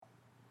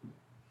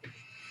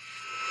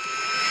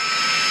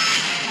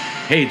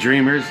Hey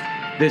dreamers,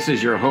 this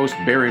is your host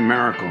Barry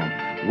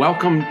Maracle.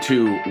 Welcome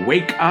to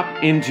Wake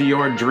Up Into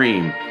Your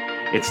Dream.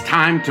 It's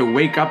time to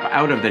wake up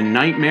out of the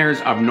nightmares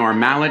of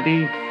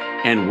normality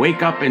and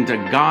wake up into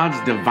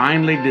God's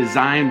divinely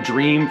designed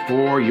dream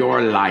for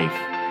your life.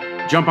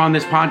 Jump on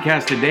this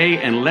podcast today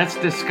and let's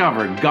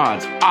discover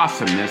God's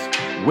awesomeness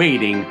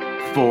waiting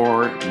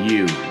for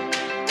you.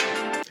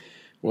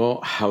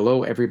 Well,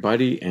 hello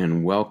everybody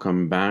and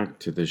welcome back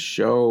to the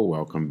show.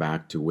 Welcome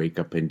back to Wake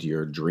Up Into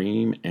Your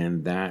Dream.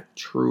 And that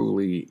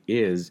truly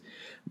is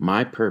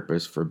my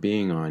purpose for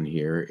being on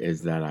here,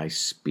 is that I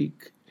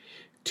speak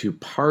to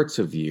parts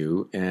of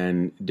you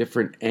and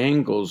different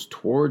angles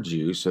towards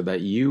you so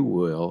that you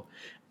will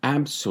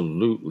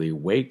absolutely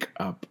wake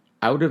up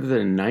out of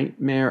the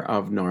nightmare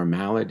of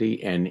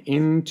normality and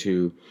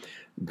into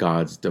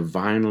God's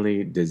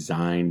divinely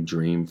designed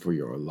dream for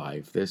your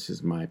life. This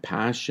is my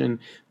passion.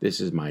 This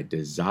is my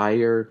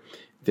desire.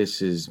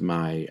 This is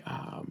my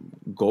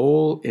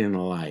goal in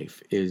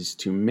life, is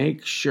to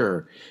make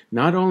sure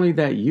not only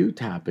that you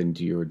tap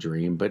into your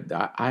dream, but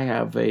I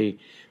have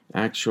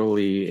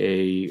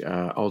actually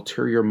a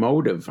ulterior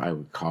motive, I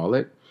would call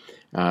it,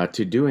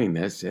 to doing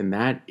this, and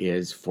that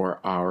is for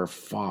our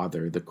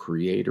Father, the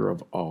Creator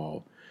of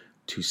all,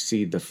 to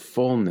see the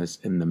fullness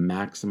and the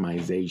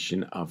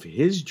maximization of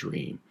His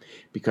dream.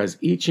 Because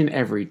each and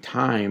every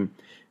time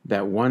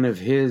that one of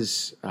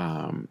His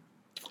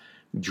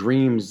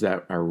dreams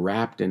that are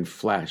wrapped in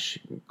flesh,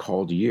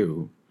 called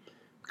you,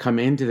 come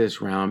into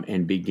this realm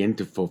and begin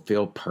to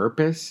fulfill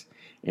purpose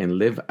and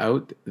live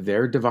out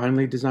their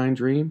divinely designed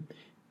dream,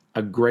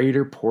 a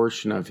greater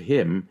portion of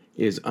Him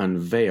is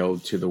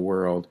unveiled to the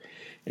world,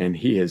 and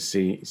He is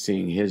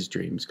seeing His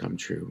dreams come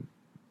true.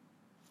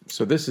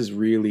 So this is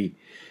really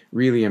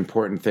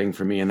important thing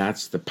for me, and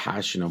that's the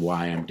passion of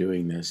why I'm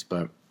doing this.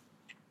 But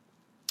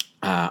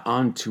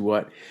on to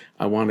what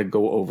I want to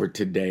go over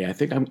today. I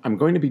think I'm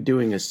going to be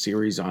doing a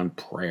series on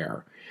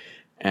prayer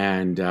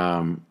and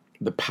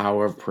the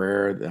power of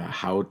prayer, the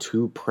how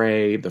to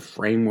pray, the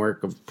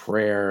framework of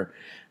prayer.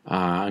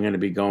 I'm going to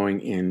be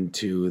going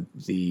into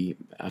the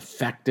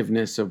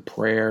effectiveness of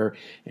prayer,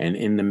 and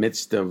in the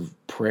midst of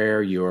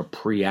prayer, you're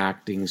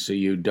pre-acting so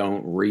you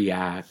don't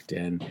react,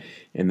 and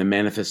in the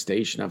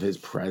manifestation of His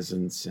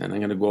presence. And I'm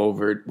going to go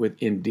over it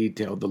in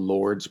detail, the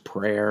Lord's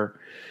Prayer.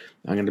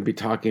 I'm going to be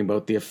talking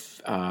about the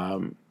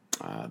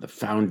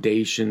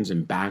foundations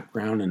and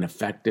background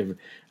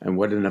and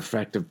what an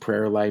effective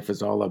prayer life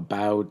is all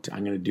about.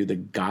 I'm going to do the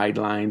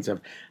guidelines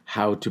of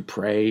how to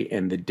pray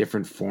and the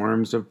different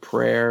forms of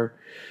prayer.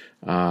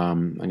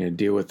 I'm going to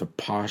deal with the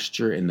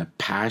posture and the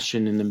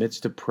passion in the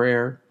midst of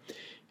prayer.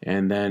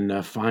 And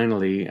then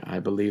finally, I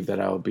believe that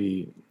I'll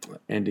be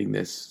ending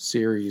this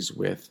series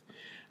with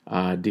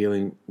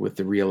dealing with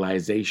the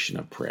realization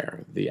of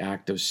prayer, the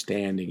act of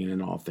standing and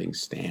in all things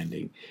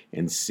standing,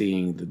 and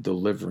seeing the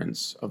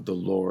deliverance of the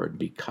Lord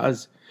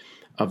because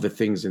of the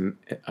things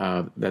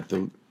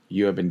that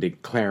you have been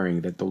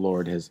declaring that the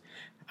Lord has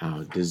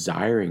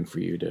desiring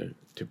for you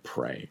to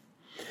pray.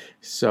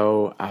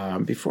 So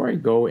before I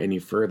go any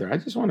further, I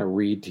just want to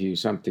read to you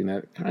something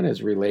that kind of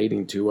is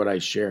relating to what I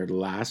shared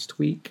last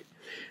week.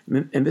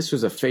 And this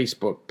was a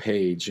Facebook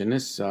page, and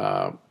this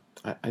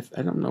I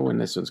don't know when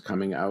this one's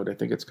coming out. I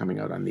think it's coming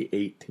out on the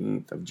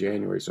 18th of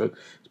January. So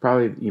it's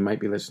probably, you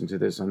might be listening to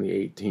this on the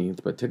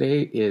 18th. But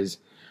today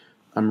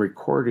I'm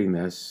recording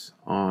this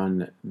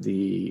on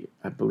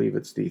I believe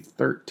it's the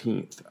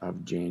 13th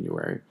of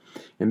January.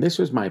 And this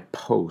was my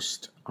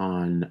post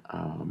on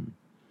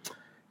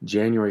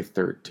January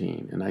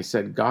 13. And I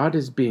said, God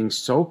is being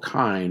so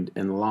kind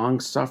and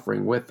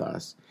long-suffering with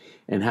us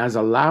and has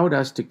allowed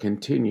us to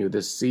continue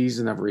this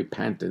season of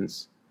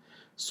repentance.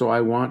 So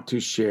I want to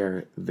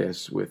share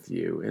this with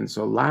you. And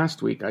so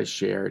last week I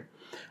shared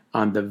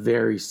on the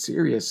very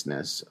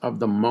seriousness of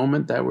the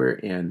moment that we're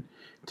in,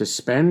 to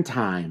spend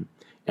time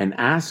and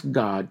ask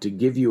God to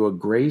give you a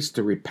grace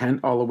to repent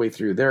all the way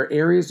through. There are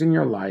areas in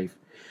your life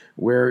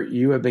where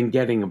you have been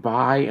getting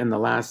by in the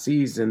last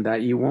season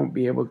that you won't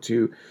be able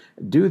to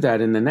do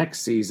that in the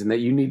next season, that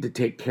you need to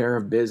take care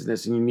of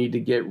business and you need to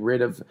get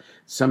rid of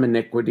some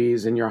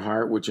iniquities in your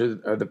heart, which are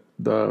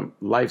the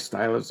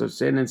lifestyles of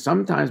sin. And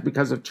sometimes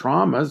because of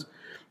traumas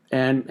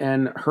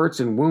and hurts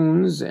and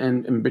wounds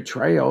and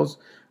betrayals,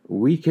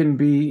 we can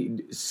be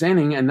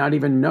sinning and not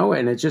even know it.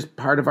 And it's just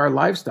part of our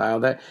lifestyle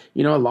that,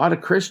 a lot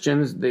of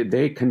Christians,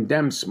 they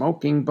condemn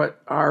smoking,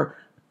 but are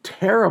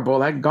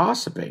terrible at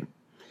gossiping.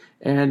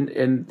 And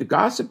the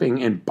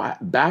gossiping and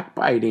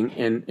backbiting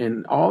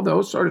and all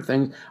those sort of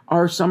things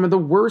are some of the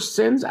worst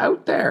sins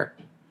out there.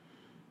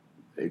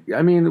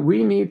 I mean,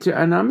 we need to,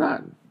 and I'm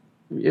not,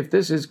 if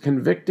this is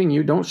convicting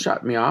you, don't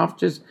shut me off.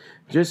 Just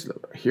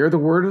hear the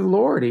word of the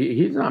Lord.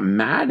 He's not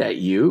mad at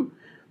you.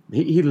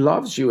 He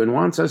loves you and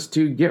wants us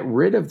to get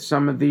rid of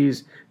some of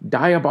these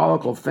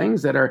diabolical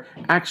things that are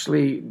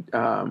actually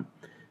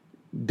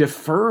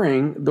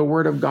deferring the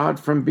word of God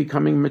from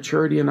becoming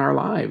maturity in our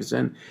lives.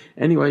 And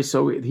anyway,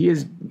 so He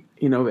has,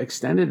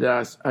 extended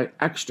us an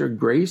extra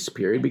grace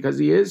period because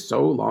He is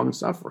so long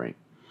suffering.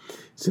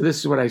 So this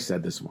is what I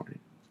said this morning.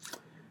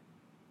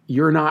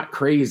 you're not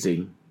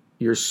crazy.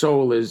 Your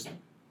soul is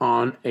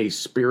on a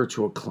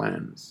spiritual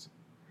cleanse.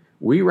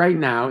 We right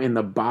now, in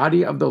the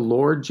body of the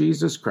Lord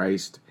Jesus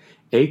Christ,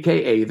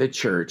 aka the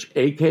church,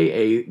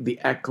 aka the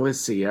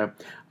ecclesia,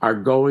 are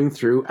going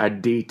through a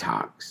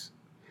detox.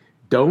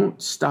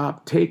 Don't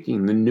stop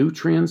taking the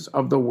nutrients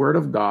of the Word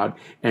of God,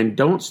 and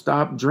don't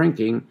stop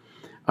drinking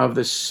of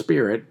the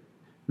Spirit.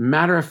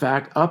 Matter of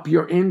fact, up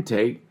your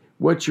intake.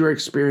 What you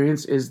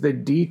experience is the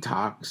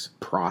detox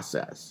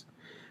process.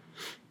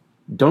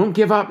 Don't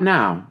give up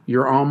now.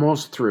 You're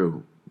almost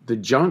through. The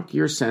junk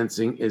you're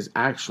sensing is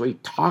actually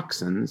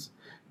toxins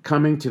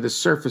coming to the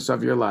surface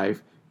of your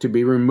life to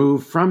be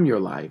removed from your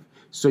life,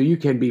 so you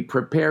can be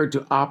prepared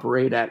to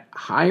operate at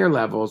higher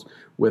levels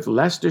with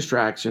less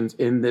distractions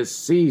in this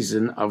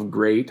season of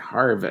great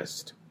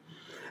harvest.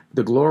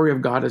 The glory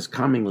of God is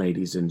coming,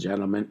 ladies and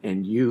gentlemen,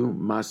 and you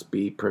must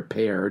be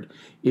prepared.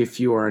 If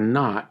you are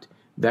not,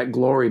 that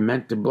glory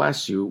meant to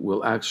bless you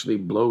will actually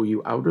blow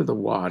you out of the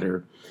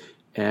water,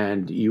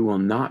 and you will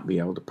not be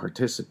able to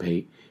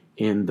participate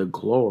in the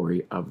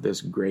glory of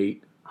this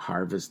great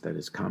harvest that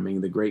is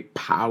coming, the great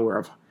power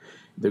of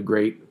the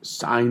great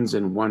signs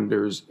and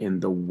wonders in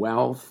the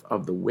wealth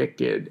of the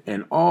wicked,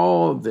 and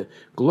all the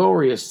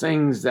glorious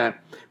things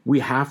that we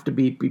have to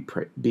be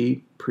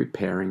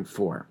preparing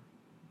for.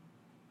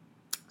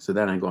 So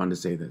then I go on to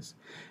say this.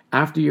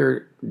 After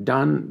you're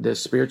done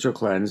this spiritual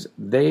cleanse,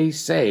 they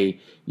say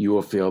you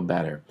will feel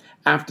better.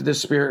 After the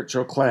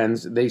spiritual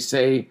cleanse, they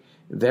say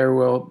there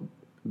will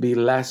be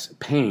less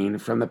pain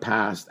from the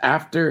past.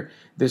 After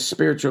this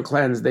spiritual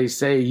cleanse, they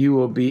say you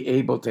will be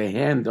able to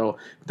handle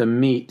the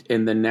meat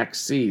in the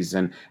next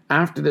season.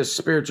 After this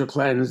spiritual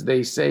cleanse,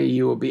 they say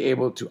you will be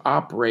able to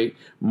operate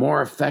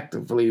more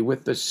effectively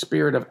with the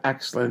spirit of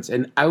excellence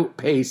and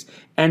outpace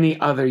any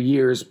other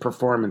year's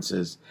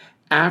performances.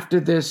 After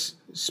this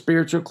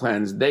spiritual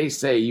cleanse, they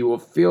say you will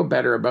feel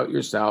better about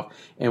yourself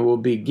and will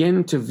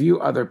begin to view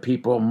other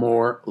people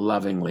more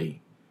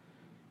lovingly.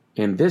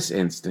 In this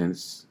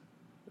instance,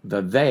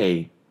 the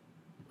they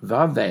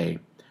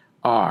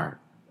are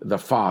the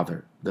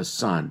Father, the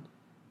Son,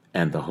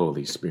 and the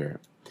Holy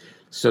Spirit.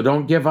 So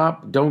don't give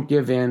up, don't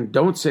give in,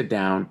 don't sit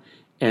down,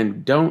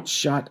 and don't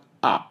shut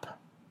up.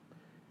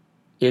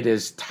 It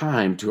is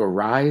time to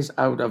arise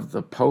out of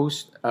the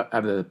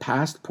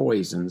past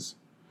poisons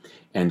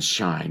and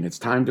shine. It's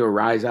time to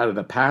arise out of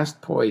the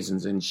past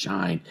poisons and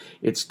shine.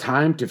 It's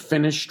time to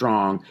finish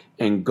strong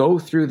and go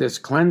through this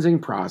cleansing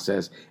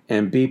process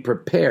and be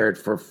prepared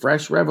for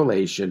fresh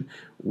revelation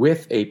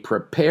with a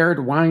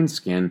prepared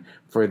wineskin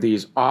for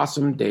these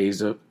awesome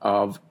days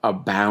of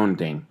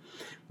abounding.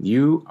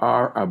 You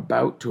are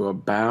about to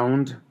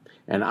abound,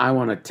 and I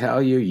want to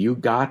tell you, you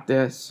got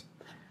this.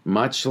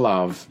 Much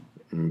love,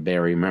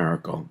 Barry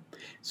Maracle.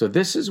 So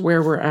this is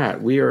where we're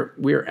at.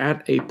 We're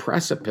at a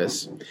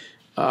precipice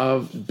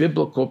of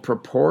biblical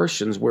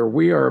proportions where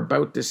we are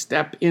about to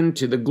step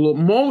into the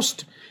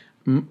most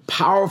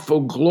powerful,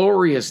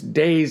 glorious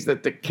days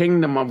that the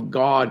kingdom of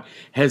God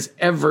has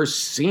ever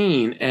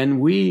seen, and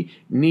we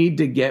need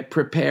to get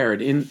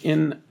prepared.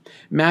 In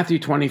Matthew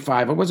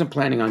 25, I wasn't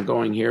planning on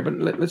going here, but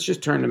let's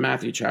just turn to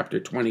Matthew chapter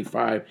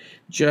 25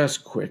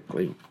 just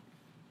quickly.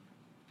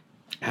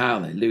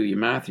 Hallelujah,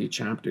 Matthew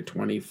chapter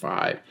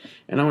 25.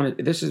 And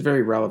this is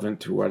very relevant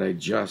to what I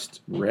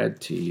just read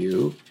to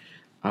you.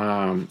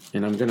 And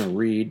I'm going to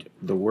read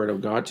the word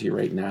of God to you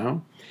right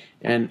now.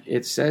 And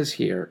it says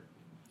here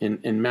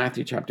in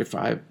Matthew chapter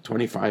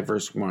 25,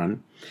 verse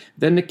 1,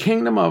 "Then the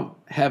kingdom of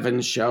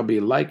heaven shall be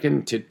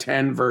likened to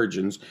 10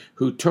 virgins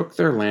who took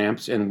their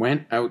lamps and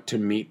went out to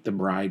meet the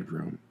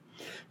bridegroom."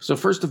 So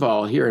first of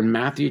all, here in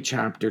Matthew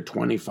chapter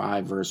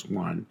 25, verse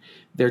 1,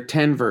 there are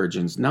 10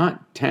 virgins,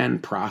 not 10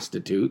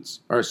 prostitutes,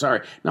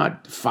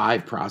 not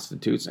 5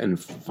 prostitutes and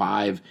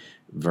 5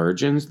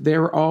 virgins. They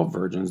were all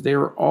virgins. They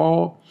were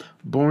all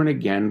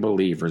born-again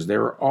believers. They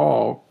were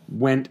all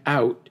went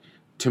out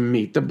to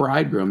meet the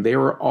bridegroom. They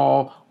were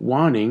all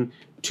wanting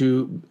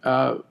to,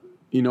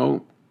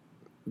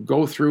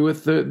 go through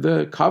with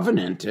the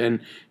covenant,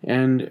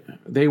 and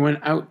they went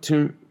out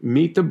to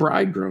meet the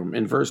bridegroom.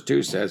 And verse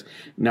 2 says,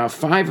 "Now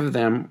 5 of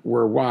them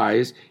were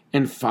wise,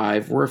 and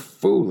 5 were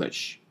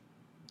foolish.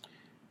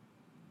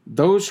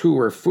 Those who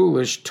were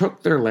foolish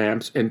took their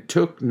lamps and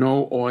took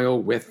no oil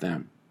with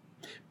them.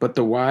 But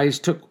the wise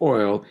took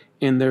oil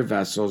in their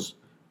vessels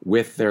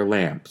with their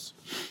lamps."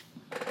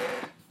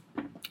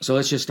 So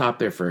let's just stop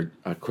there for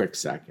a quick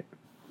second.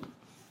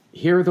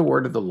 Hear the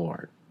word of the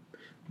Lord.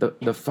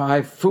 The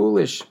 5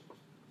 foolish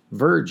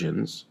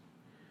virgins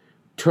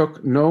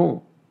took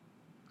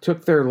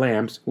their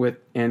lamps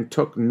and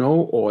took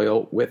no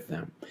oil with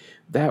them.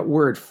 That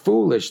word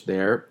foolish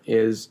there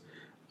is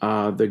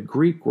the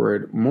Greek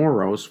word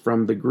moros,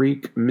 from the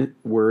Greek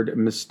word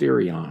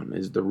mysterion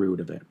is the root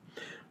of it.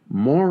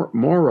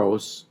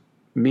 Moros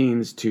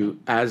means to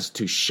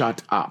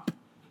shut up.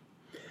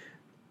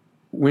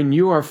 When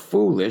you are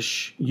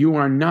foolish, you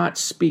are not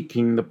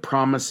speaking the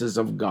promises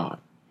of God.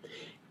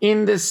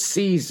 In this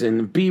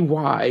season, be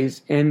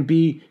wise and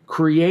be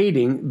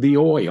creating the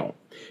oil.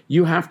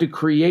 You have to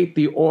create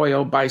the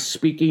oil by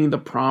speaking the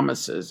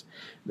promises.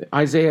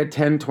 Isaiah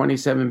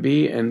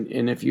 10:27b,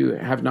 and if you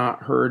have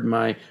not heard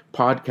my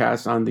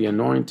podcast on the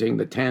anointing,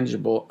 the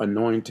tangible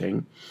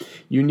anointing,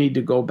 you need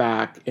to go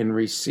back and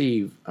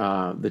receive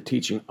the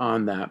teaching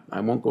on that.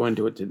 I won't go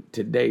into it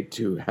today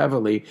too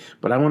heavily,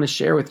 but I want to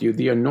share with you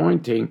the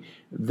anointing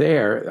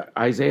there.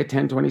 Isaiah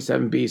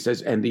 10:27b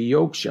says, and the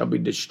yoke shall be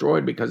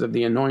destroyed because of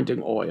the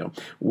anointing oil.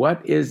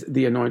 What is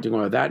the anointing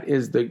oil? That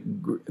is the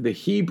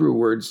Hebrew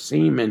word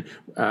shemen,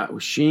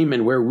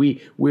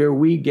 where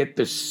we get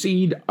the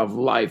seed of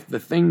life, the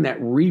thing that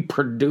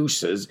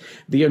reproduces.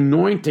 The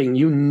anointing,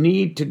 you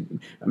need to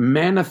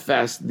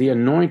manifest the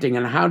anointing.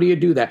 And how do you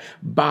do that?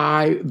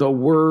 By the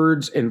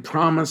words and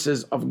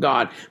promises of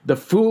God. The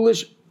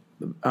foolish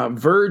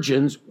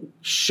virgins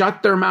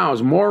shut their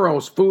mouths.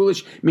 Moros,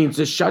 foolish, means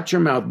to shut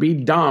your mouth, be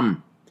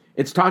dumb.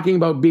 It's talking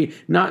about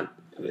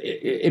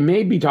it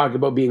may be talking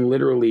about being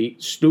literally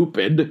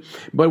stupid,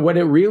 but what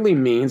it really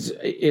means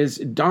is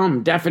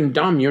dumb, deaf and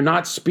dumb. You're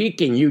not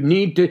speaking. You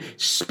need to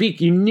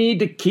speak. You need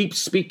to keep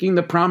speaking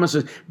the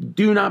promises.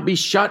 Do not be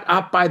shut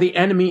up by the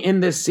enemy in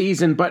this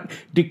season, but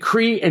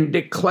decree and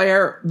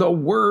declare the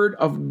word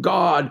of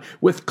God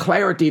with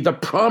clarity, the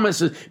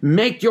promises.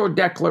 Make your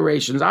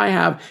declarations. I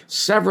have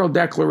several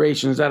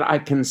declarations that I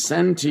can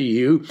send to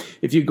you.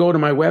 If you go to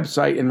my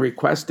website and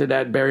request it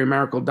at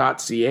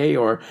barrymaracle.ca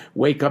or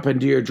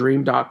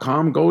wakeupintoyourdream.com,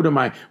 go to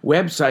my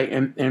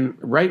website and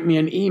write me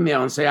an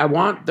email and say, I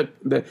want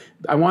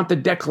the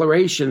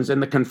declarations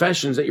and the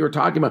confessions that you were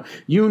talking about.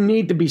 You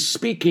need to be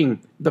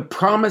speaking the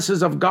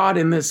promises of God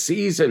in this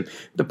season.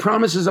 The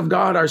promises of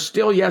God are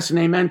still yes and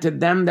amen to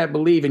them that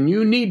believe, and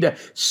you need to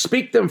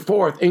speak them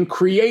forth and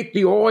create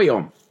the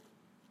oil.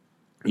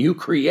 You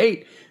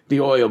create the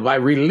oil by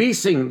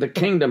releasing the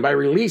kingdom, by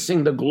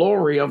releasing the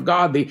glory of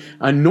God, the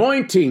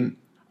anointing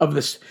of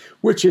this,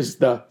 which is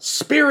the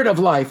Spirit of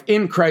life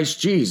in Christ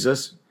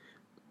Jesus,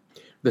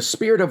 the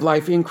Spirit of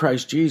life in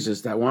Christ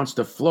Jesus that wants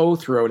to flow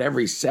throughout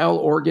every cell,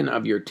 organ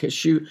of your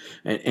tissue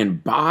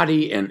and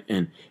body and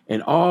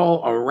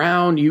all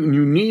around you.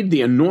 You need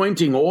the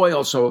anointing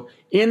oil. So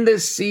in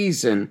this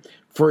season,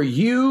 for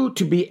you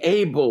to be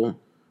able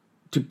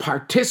to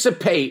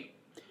participate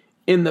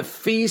in the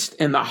feast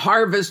and the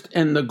harvest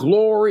and the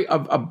glory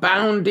of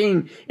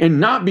abounding and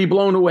not be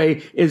blown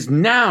away, is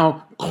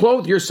now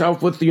clothe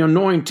yourself with the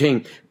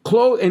anointing.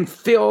 Clothe and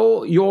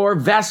fill your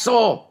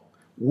vessel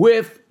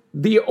with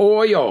the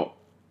oil.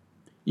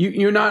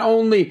 You not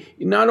only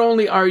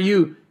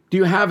do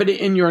you have it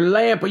in your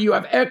lamp, but you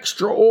have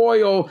extra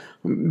oil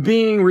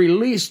being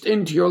released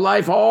into your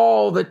life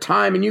all the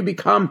time, and you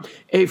become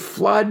a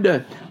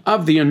flood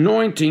of the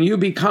anointing. You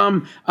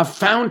become a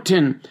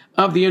fountain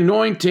of the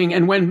anointing.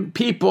 And when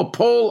people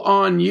pull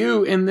on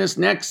you in this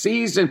next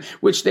season,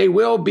 which they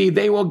will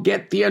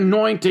get the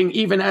anointing,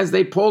 even as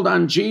they pulled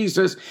on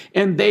Jesus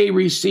and they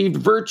received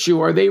virtue,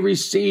 or they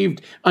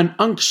received an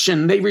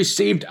unction, they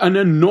received an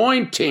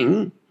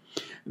anointing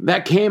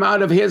that came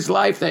out of his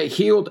life that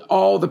healed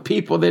all the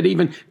people that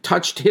even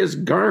touched his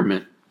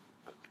garment.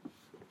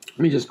 Let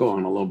me just go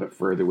on a little bit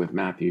further with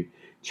Matthew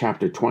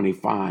chapter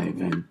 25.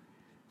 And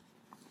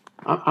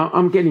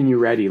I'm getting you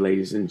ready,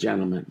 ladies and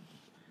gentlemen.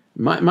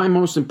 My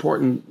most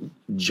important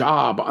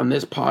job on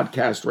this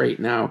podcast right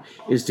now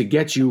is to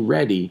get you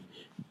ready,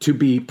 to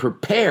be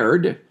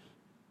prepared,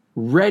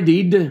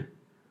 readied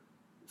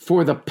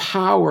for the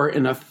power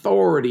and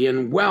authority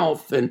and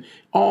wealth and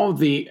all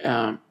the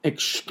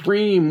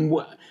extreme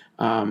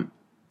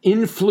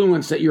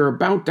influence that you're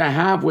about to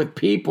have with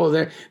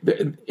people.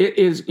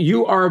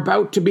 You are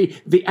about to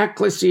be the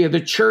ecclesia, the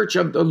church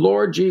of the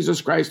Lord Jesus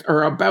Christ,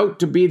 are about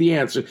to be the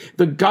answer.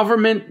 The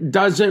government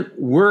doesn't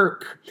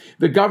work.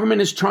 The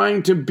government is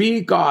trying to be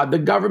God. The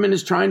government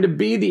is trying to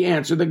be the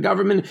answer. The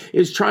government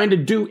is trying to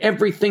do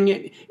everything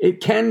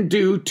it can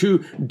do to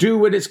do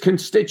what its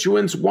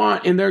constituents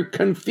want, and they're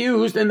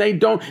confused, and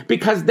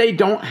because they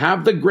don't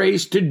have the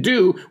grace to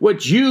do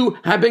what you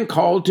have been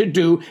called to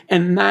do,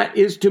 and that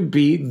is to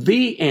be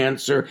the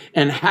answer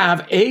and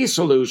have a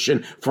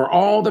solution for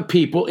all the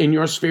people in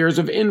your spheres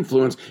of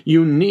influence.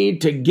 You need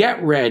to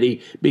get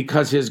ready,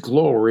 because his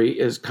glory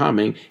is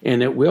coming,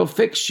 and it will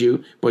fix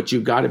you, but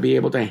you got to be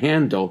able to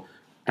handle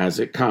as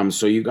it comes.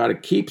 So you got to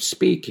keep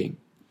speaking.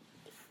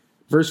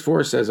 Verse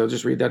 4 says, I'll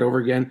just read that over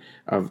again,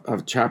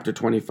 of chapter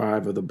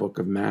 25 of the book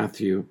of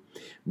Matthew.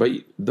 But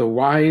the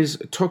wise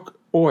took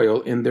oil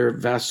in their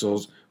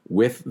vessels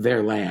with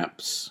their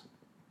lamps.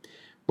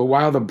 But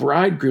while the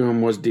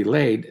bridegroom was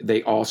delayed,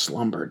 they all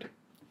slumbered.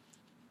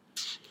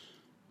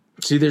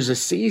 See, there's a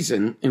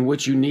season in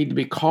which you need to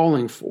be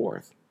calling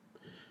forth.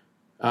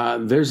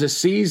 There's a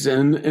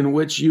season in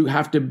which you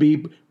have to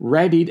be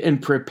readied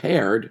and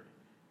prepared.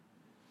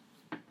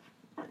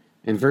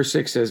 And verse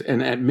 6 says,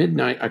 and at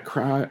midnight a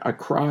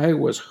cry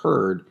was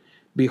heard,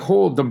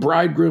 behold, the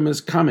bridegroom is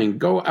coming,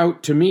 go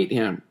out to meet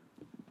him.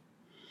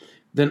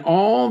 Then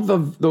all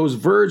those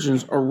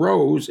virgins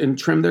arose and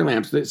trimmed their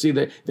lamps.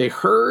 They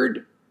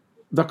heard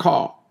the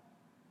call.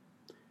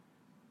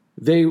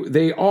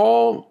 They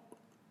all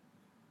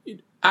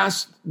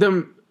asked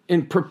them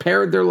and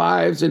prepared their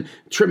lives and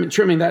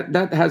trimming.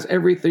 That has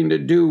everything to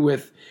do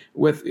with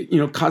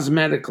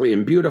cosmetically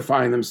and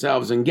beautifying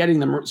themselves and getting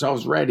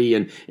themselves ready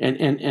and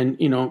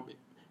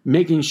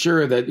making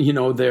sure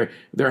that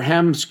their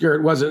hem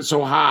skirt wasn't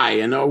so high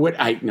and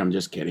I'm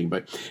just kidding,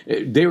 but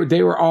they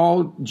were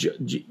all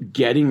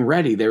getting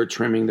ready. They were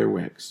trimming their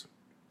wicks.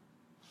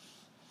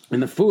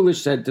 And the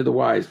foolish said to the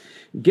wise,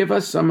 "Give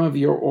us some of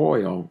your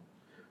oil,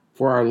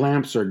 for our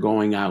lamps are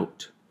going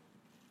out."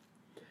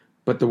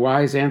 But the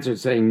wise answered,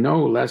 saying,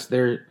 "No, lest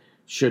there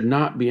should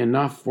not be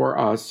enough for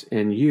us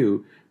and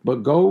you,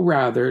 but go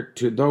rather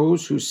to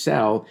those who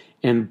sell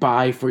and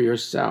buy for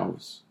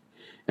yourselves."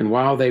 And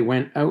while they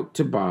went out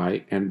to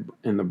buy, and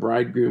the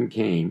bridegroom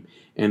came,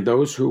 and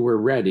those who were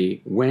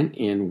ready went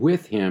in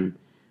with him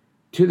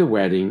to the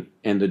wedding,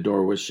 and the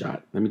door was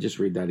shut. Let me just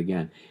read that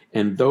again.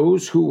 And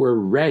those who were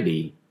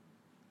ready,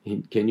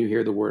 can you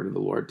hear the word of the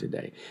Lord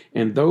today?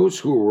 And those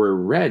who were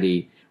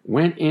ready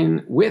went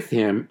in with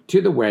him to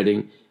the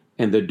wedding,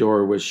 and the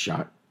door was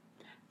shut.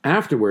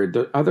 Afterward,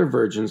 the other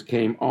virgins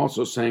came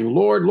also, saying,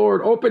 "Lord,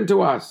 Lord, open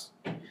to us."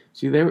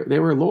 See, they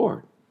were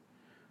Lord.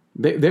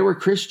 They were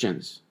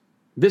Christians.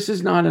 This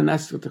is not an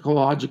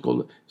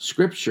eschatological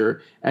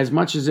scripture as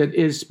much as it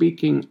is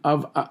speaking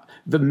of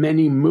the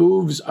many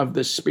moves of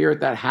the Spirit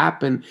that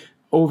happened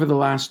over the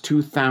last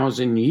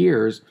 2,000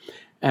 years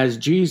as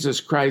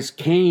Jesus Christ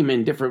came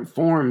in different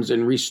forms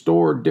and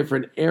restored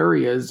different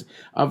areas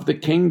of the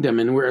kingdom.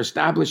 And we're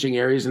establishing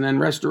areas, and then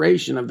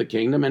restoration of the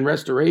kingdom and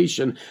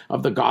restoration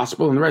of the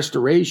gospel and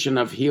restoration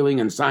of healing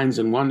and signs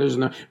and wonders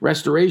and the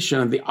restoration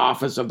of the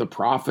office of the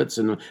prophets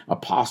and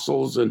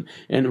apostles and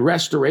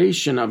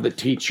restoration of the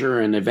teacher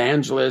and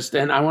evangelist.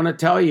 And I want to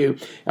tell you,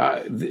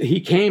 he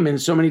came in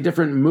so many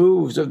different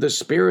moves of the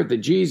Spirit, the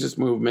Jesus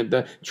movement,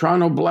 the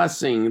Toronto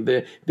blessing,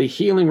 the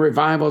healing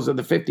revivals of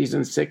the 50s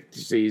and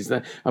 60s,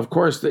 of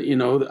course,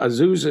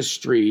 Azusa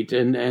Street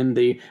and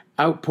the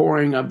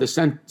outpouring of the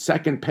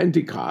second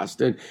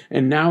Pentecost.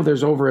 And now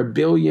there's over 1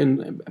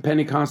 billion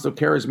Pentecostal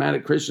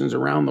charismatic Christians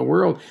around the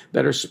world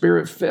that are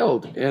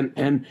Spirit-filled.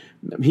 And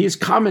he's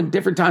come at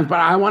different times.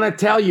 But I want to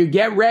tell you,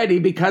 get ready,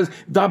 because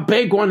the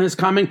big one is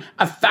coming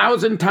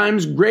 1,000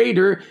 times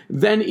greater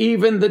than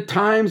even the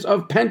times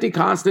of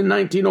Pentecost in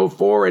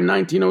 1904 and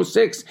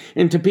 1906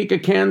 in Topeka,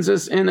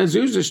 Kansas and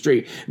Azusa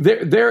Street.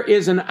 There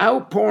is an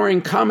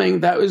outpouring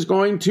coming that is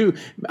going to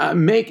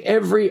make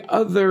every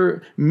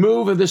other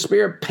move of the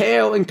Spirit pale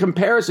in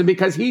comparison,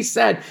 because he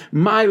said,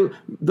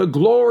 the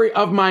glory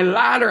of my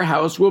latter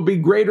house will be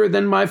greater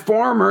than my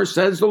former,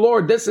 says the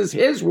Lord. This is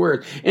his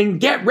word. And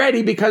get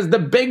ready, because the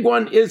big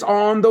one is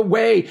on the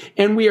way,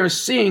 and we are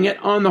seeing it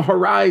on the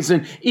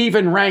horizon.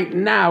 Even right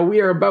now,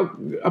 we are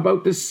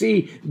about to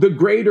see the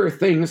greater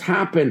things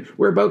happen.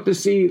 We're about to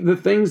see the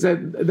things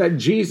that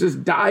Jesus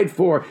died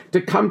for to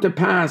come to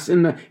pass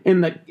in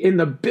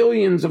the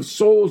billions of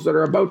souls that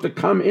are about to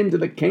come into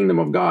the kingdom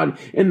of God,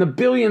 in the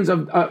billions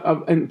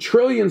and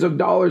trillions of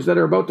dollars that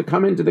are about to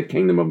come into the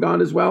kingdom of God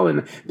as well,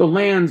 and the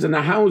lands and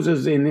the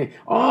houses and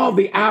all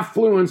the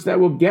affluence that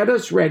will get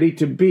us ready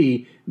to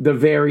be the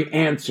very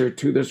answer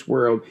to this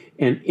world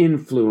and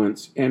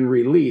influence and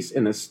release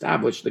and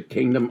establish the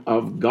kingdom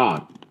of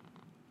God.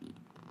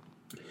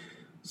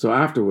 So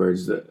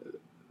afterwards,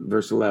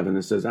 verse 11,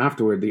 it says,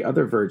 "Afterward the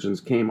other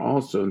virgins came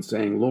also, and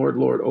saying, Lord,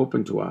 Lord,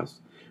 open to us.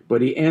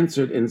 But he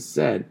answered and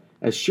said,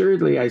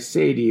 Assuredly I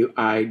say to you,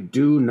 I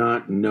do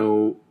not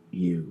know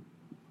you.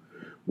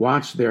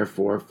 Watch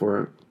therefore,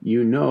 for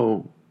you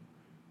know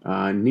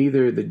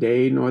neither the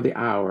day nor the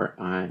hour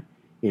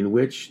in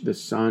which the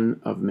Son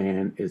of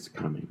Man is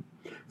coming."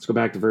 Let's go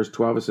back to verse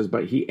 12. It says,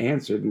 "But he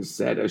answered and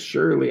said,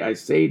 Assuredly I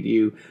say to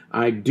you,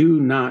 I do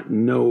not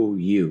know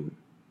you."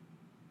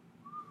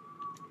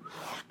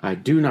 I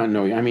do not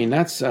know you. I mean,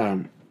 that's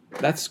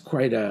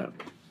quite a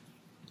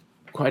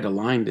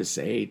line to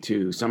say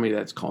to somebody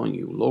that's calling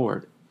you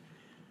Lord.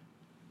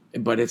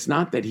 But it's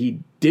not that he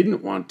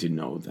didn't want to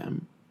know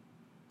them.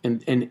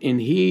 And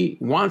he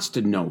wants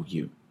to know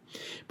you.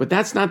 But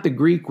that's not the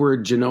Greek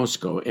word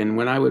ginosko. And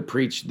when I would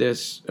preach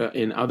this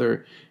in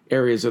other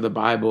areas of the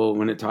Bible,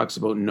 when it talks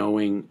about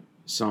knowing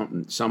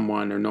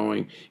someone or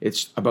knowing,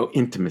 it's about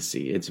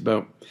intimacy. It's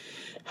about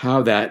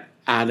how that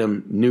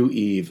Adam knew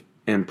Eve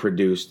and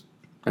produced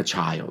a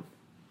child.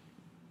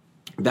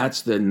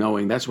 That's the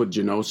knowing. That's what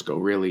ginosko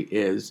really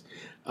is.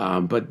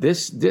 But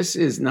this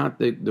is not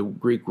the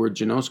Greek word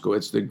ginosko.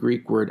 It's the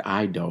Greek word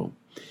eido.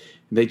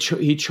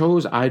 He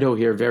chose eido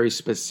here very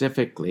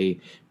specifically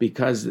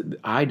because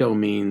eido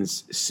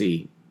means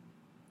see.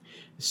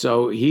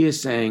 So he is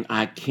saying,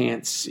 I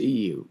can't see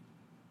you.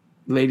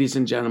 Ladies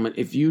and gentlemen,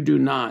 if you do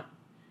not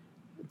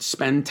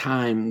spend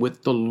time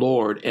with the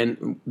Lord,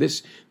 and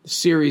this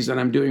series that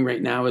I'm doing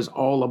right now is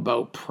all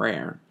about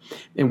prayer.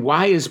 And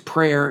why is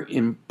prayer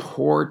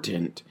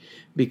important?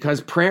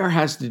 Because prayer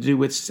has to do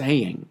with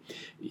saying.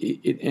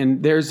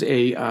 And there's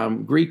a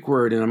Greek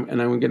word,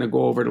 and I'm going to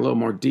go over it in a little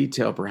more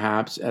detail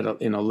perhaps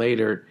in a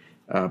later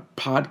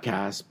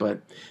podcast,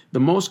 but the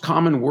most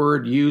common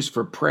word used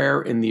for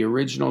prayer in the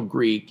original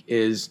Greek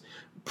is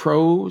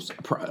pros,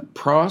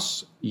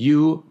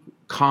 you,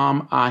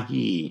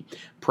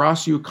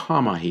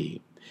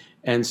 Proseuchomai.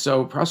 And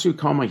so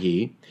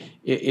proseuchomai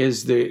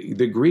is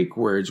the Greek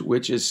words,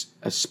 which is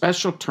a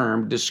special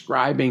term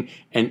describing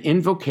an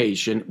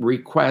invocation,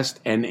 request,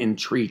 and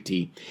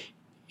entreaty.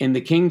 In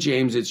the King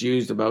James, it's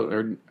used about,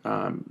 or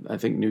I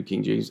think New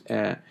King James,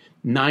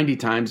 90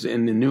 times.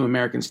 In the New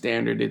American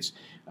Standard, it's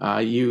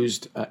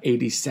used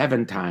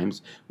 87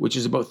 times, which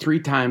is about 3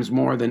 times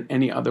more than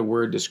any other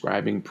word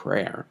describing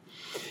prayer.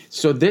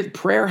 So this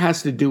prayer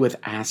has to do with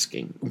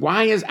asking.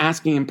 Why is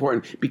asking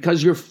important?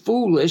 Because you're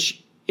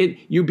foolish.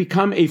 You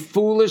become a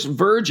foolish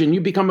virgin.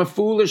 You become a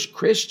foolish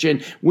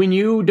Christian when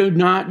you do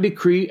not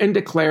decree and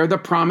declare the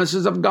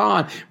promises of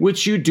God,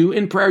 which you do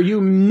in prayer.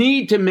 You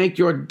need to make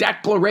your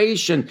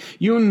declaration.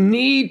 You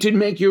need to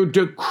make your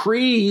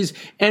decrees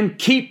and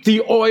keep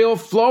the oil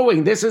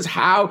flowing. This is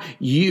how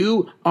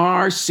you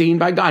are seen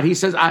by God. He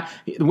says,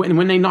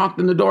 when they knocked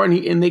on the door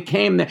and they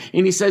came there,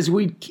 and he says,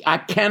 I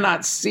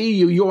cannot see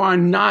you. You are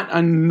not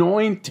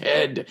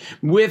anointed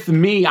with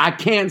me. I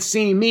can't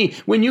see me.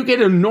 When you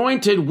get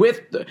anointed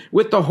with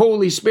the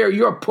Holy Spirit,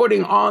 you're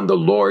putting on the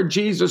Lord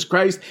Jesus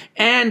Christ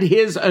and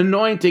his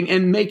anointing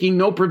and making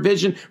no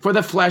provision for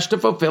the flesh to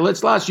fulfill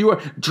its lust. You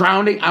are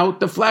drowning out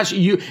the flesh.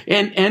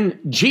 And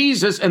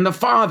Jesus and the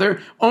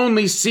Father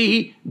only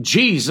see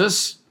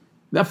Jesus.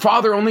 The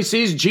Father only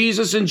sees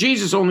Jesus, and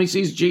Jesus only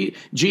sees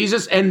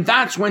Jesus, and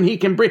that's when he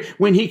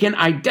can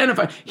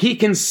identify. He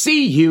can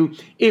see you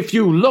if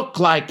you look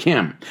like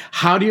him.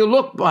 How do you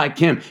look like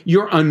him?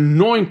 You're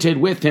anointed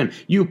with him.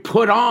 You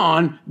put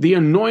on the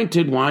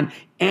anointed one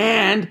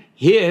and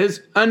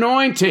his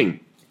anointing.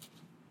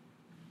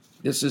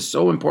 This is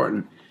so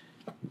important.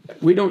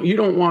 You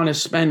don't want to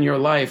spend your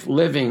life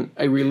living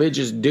a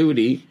religious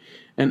duty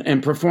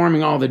and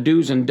performing all the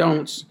do's and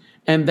don'ts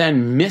and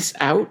then miss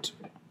out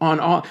on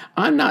all.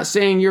 I'm not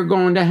saying you're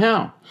going to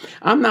hell.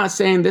 I'm not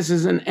saying this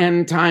is an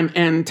end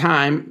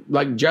time,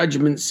 like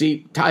judgment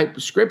seat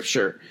type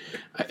scripture.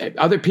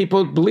 Other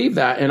people believe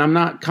that, and I'm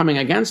not coming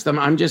against them.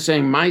 I'm just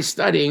saying my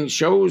studying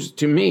shows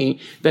to me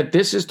that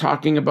this is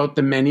talking about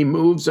the many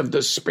moves of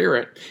the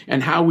Spirit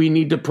and how we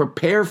need to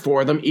prepare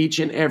for them each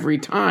and every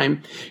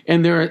time.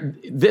 And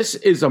this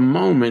is a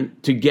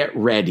moment to get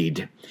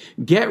readied.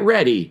 Get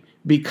ready,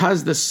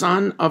 because the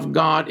Son of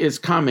God is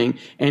coming,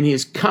 and he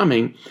is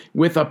coming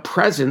with a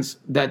presence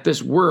that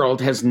this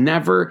world has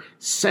never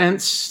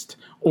sensed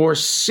or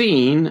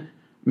seen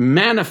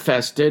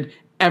manifested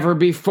ever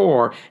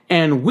before.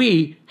 And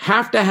we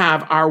have to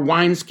have our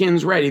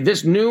wineskins ready.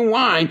 This new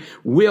wine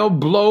will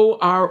blow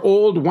our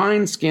old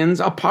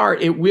wineskins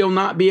apart. It will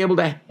not be able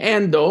to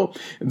handle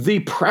the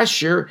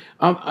pressure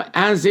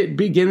as it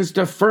begins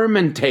to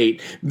fermentate.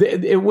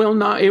 It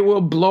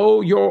will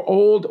blow your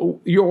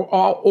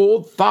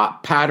old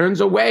thought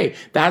patterns away.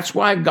 That's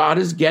why God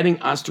is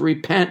getting us to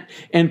repent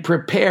and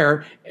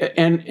prepare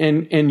and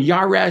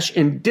yaresh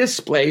and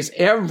displace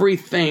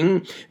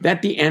everything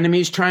that the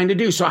enemy is trying to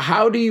do. So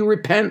how do you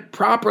repent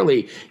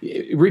properly?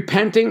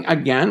 Repenting,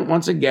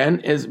 once again,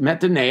 is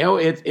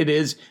metaneo. It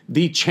is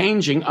the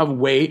changing of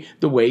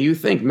the way you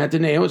think.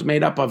 Metaneo is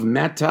made up of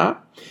meta,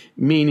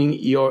 meaning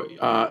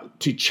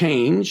to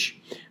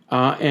change,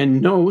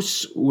 and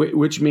nous,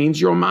 which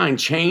means your mind.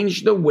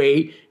 Change the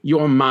way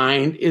your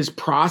mind is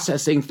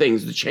processing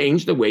things, to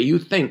change the way you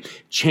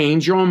think.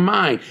 Change your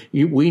mind.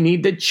 We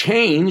need to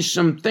change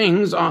some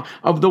things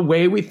of the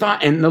way we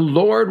thought. And the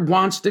Lord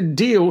wants to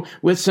deal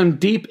with some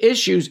deep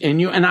issues in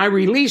you. And I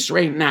release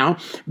right now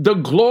the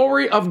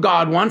glory of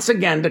God once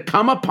again to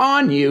come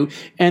upon you,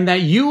 and that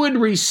you would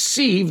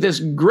receive this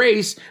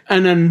grace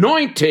and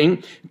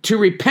anointing to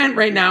repent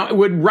right now. It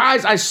would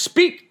rise. I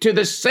speak to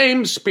the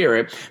same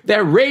Spirit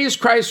that raised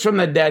Christ from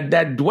the dead,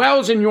 that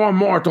dwells in your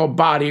mortal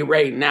body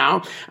right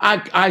now.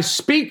 I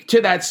speak to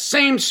that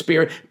same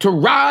Spirit to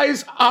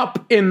rise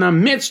up in the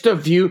midst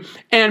of you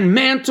and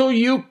mantle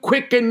you,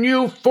 quicken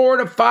you,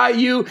 fortify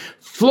you,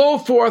 flow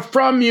forth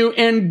from you,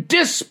 and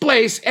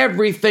displace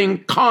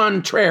everything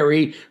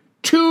contrary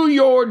to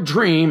your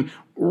dream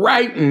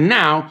right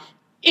now.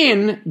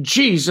 In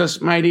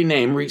Jesus' mighty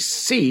name,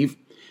 receive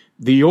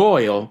the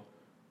oil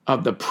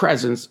of the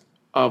presence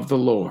of the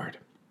Lord.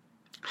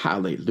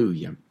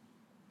 Hallelujah.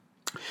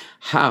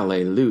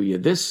 Hallelujah.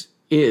 This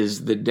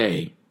is the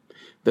day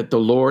that the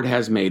Lord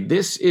has made.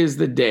 This is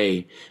the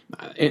day.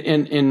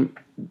 And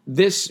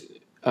this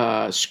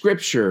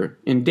scripture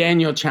in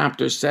Daniel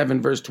chapter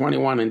 7, verse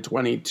 21 and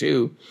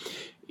 22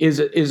 is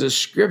a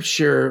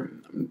scripture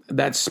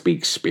that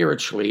speaks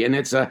spiritually, and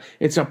it's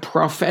a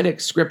prophetic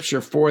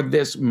scripture for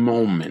this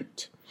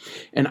moment.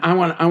 And I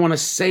want to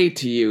say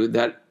to you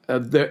that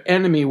the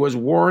enemy was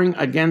warring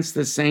against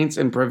the saints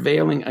and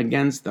prevailing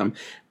against them.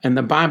 And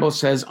the Bible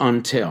says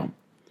until.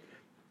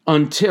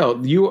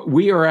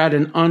 We are at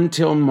an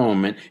until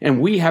moment,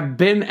 and we have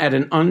been at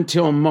an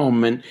until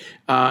moment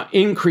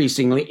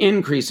increasingly,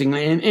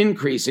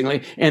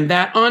 and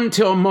that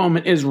until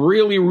moment is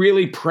really,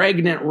 really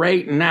pregnant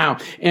right now.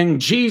 And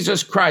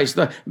Jesus Christ,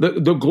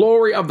 the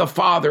glory of the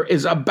Father,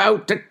 is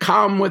about to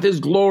come with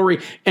his glory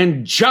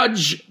and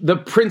judge the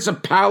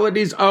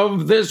principalities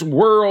of this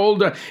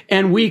world,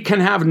 and we can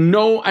have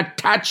no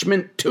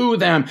attachment to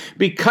them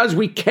because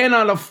we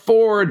cannot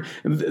afford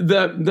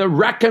the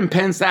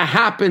recompense that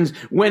happens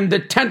when the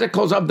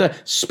tentacles of the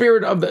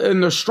spirit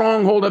and the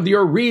stronghold of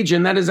your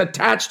region that is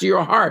attached to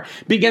your heart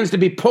begins to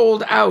be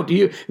pulled out.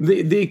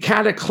 The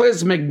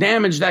cataclysmic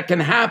damage that can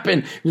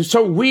happen.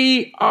 So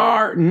we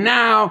are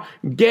now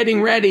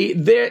getting ready.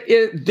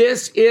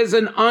 This is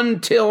an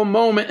until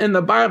moment. And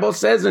the Bible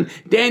says in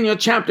Daniel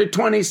chapter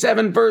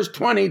 27, verse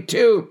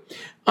 22,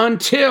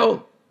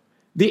 until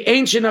the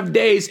Ancient of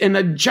Days and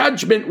a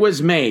judgment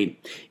was made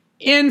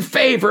in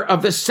favor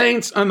of the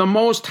saints and the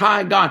Most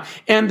High God.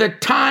 And the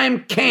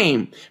time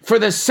came for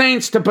the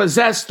saints to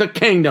possess the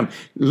kingdom.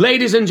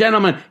 Ladies and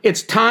gentlemen,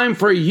 it's time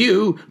for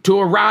you to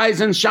arise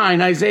and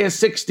shine. Isaiah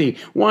 60,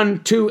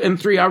 1, 2, and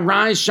 3.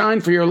 Arise,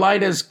 shine, for your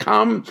light has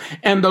come,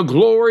 and the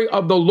glory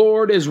of the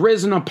Lord is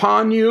risen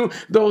upon you.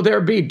 Though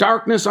there be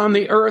darkness on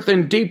the earth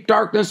and deep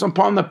darkness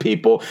upon the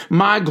people,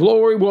 my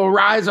glory will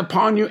rise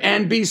upon you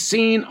and be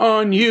seen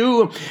on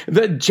you.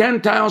 The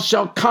Gentiles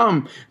shall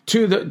come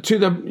to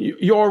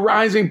your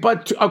rising,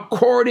 but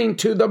according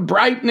to the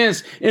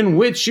brightness in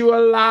which you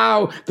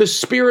allow the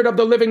Spirit of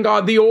the living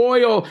God, the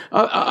oil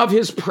of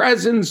his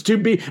presence to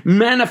be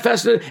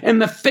manifested,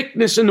 and the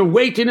thickness and the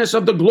weightiness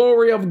of the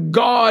glory of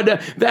God,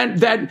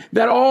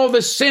 that all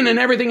the sin and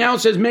everything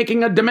else is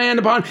making a demand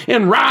upon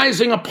and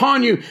rising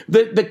upon you.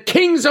 The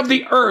kings of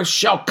the earth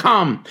shall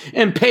come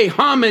and pay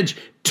homage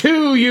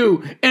to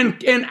you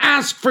and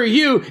ask for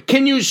you.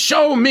 Can you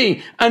show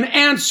me an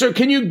answer?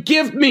 Can you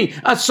give me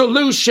a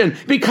solution?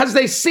 Because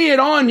they see it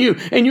on you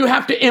and you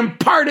have to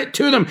impart it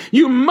to them.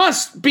 You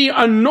must be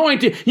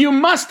anointed. You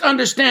must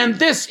understand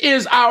this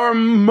is our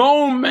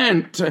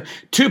moment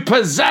to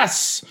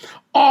possess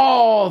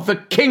all the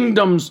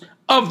kingdoms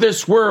of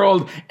this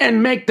world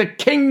and make the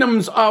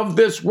kingdoms of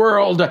this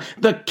world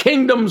the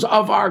kingdoms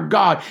of our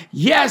God.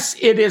 Yes,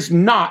 it is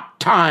not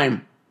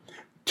time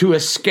to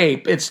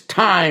escape. It's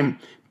time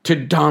to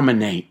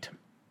dominate.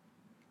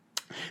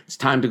 It's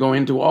time to go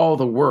into all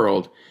the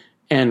world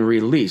and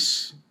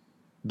release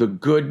the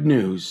good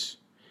news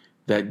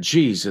that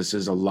Jesus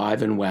is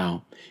alive and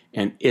well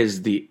and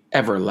is the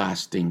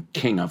everlasting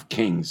King of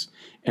Kings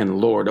and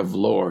Lord of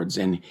Lords.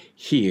 And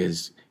he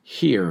is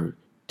here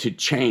to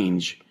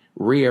change,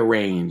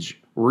 rearrange,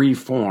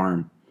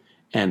 reform,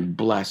 and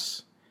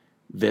bless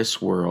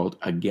this world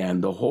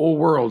again. The whole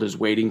world is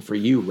waiting for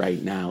you right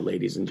now,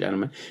 ladies and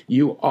gentlemen.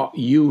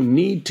 You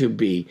need to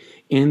be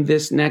in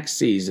this next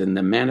season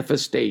the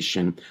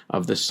manifestation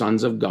of the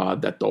sons of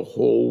God that the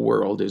whole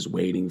world is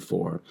waiting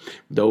for.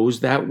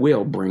 Those that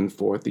will bring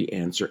forth the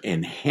answer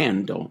and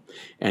handle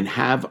and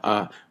have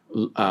an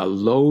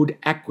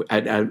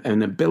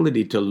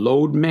ability to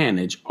load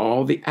manage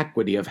all the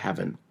equity of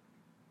heaven.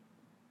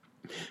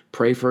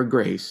 Pray for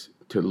grace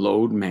to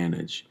load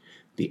manage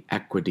the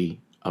equity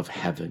of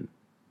heaven.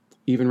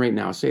 Even right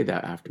now, say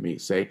that after me.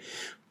 Say,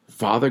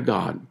 Father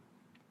God,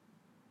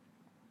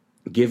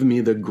 give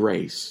me the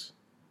grace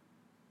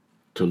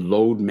to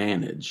load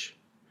manage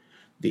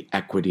the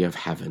equity of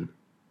heaven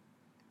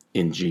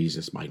in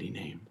Jesus' mighty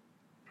name.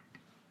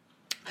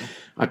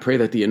 I pray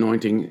that the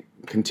anointing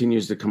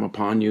continues to come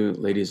upon you,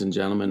 ladies and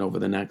gentlemen, over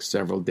the next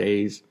several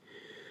days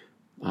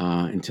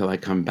until I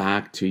come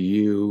back to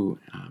you.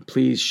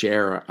 Please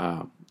share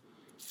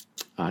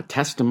a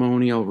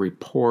testimonial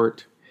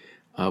report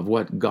of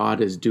what God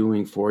is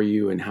doing for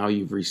you and how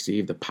you've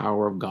received the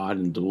power of God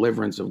and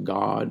deliverance of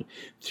God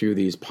through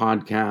these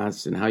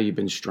podcasts and how you've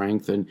been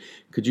strengthened.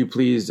 Could you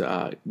please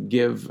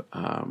give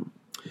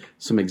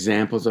some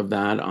examples of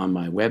that on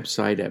my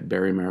website at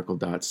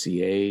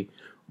barrymaracle.ca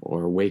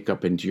or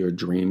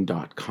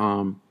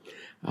wakeupintoyourdream.com.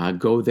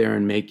 Go there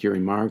and make your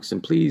remarks,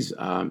 and please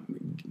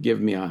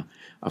give me a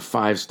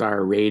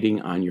 5-star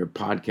rating on your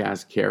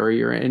podcast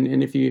carrier.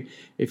 And if you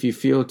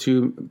feel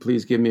to,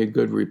 please give me a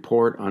good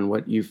report on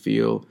what you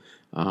feel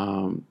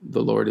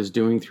the Lord is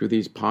doing through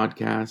these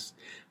podcasts.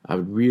 I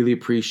would really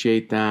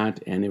appreciate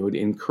that, and it would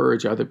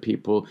encourage other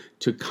people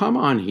to come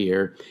on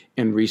here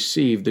and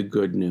receive the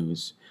good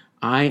news.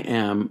 I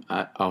am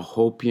a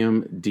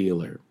hopium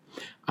dealer.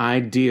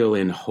 I deal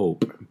in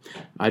hope.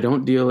 I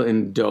don't deal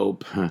in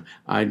dope.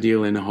 I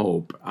deal in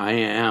hope. I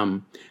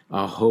am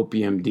a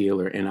hopium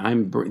dealer, and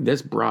I'm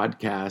this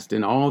broadcast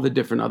and all the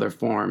different other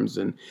forms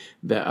and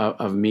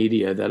of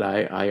media that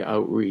I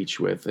outreach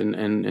with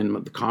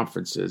and the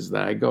conferences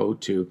that I go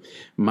to.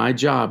 My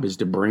job is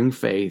to bring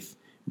faith,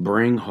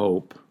 bring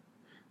hope,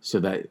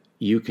 so that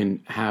you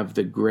can have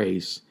the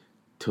grace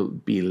to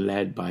be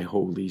led by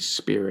Holy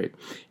Spirit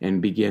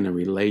and begin a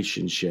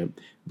relationship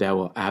that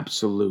will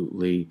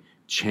absolutely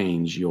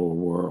change your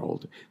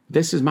world.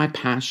 This is my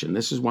passion.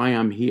 This is why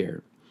I'm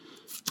here.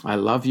 I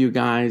love you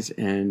guys,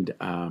 and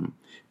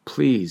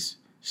please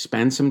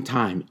spend some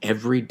time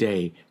every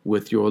day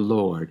with your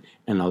Lord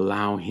and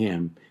allow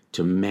him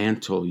to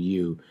mantle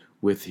you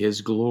with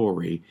his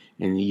glory,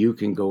 and you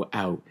can go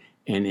out,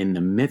 and in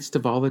the midst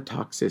of all the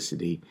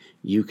toxicity,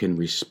 you can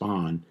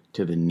respond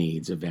to the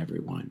needs of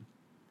everyone.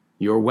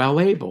 You're well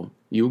able.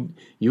 You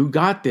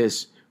got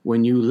this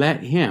when you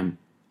let him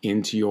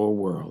into your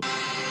world.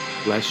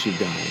 Bless you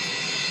guys.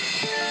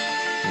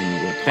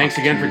 Thanks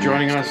again for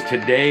joining us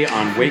today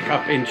on Wake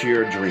Up Into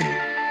Your Dream.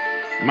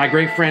 My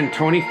great friend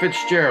Tony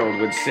Fitzgerald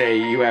would say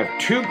you have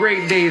two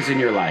great days in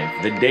your life,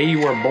 the day you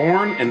were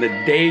born and the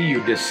day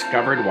you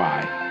discovered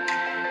why.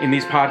 In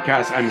these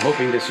podcasts, I'm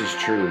hoping this is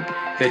true,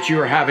 that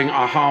you are having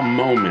aha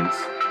moments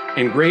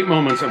and great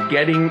moments of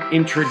getting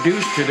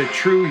introduced to the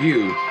true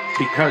you,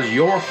 because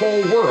your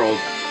whole world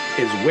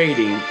is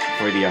waiting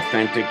for the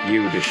authentic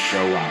you to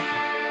show up.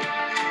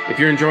 If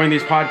you're enjoying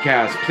these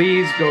podcasts,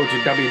 please go to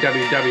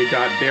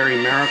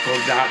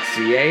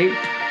www.barrymaracle.ca.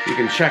 You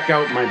can check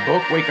out my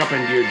book, Wake Up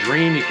Into Your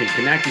Dream. You can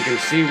connect. You can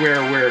see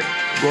where we're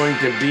going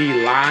to be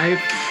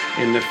live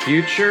in the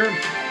future.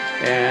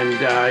 And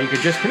you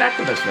can just connect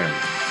with us there.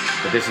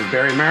 But this is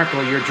Barry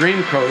Maracle, your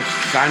dream coach,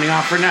 signing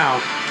off for now.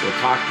 We'll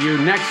talk to you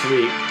next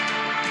week.